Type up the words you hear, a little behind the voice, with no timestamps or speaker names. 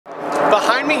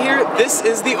me here, this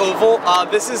is the Oval.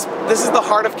 This is the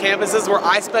heart of campus. This is where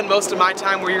I spend most of my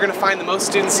time, where you're going to find the most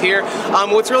students here.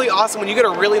 What's really awesome, when you get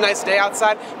a really nice day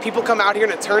outside, people come out here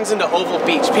and it turns into Oval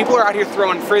Beach. People are out here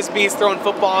throwing frisbees, throwing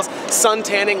footballs, sun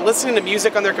tanning, listening to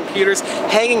music on their computers,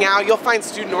 hanging out. You'll find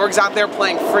student orgs out there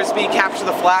playing frisbee, capture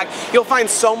the flag. You'll find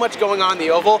so much going on in the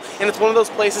Oval, and it's one of those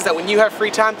places that when you have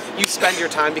free time, you spend your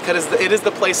time, because it is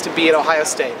the place to be at Ohio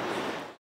State.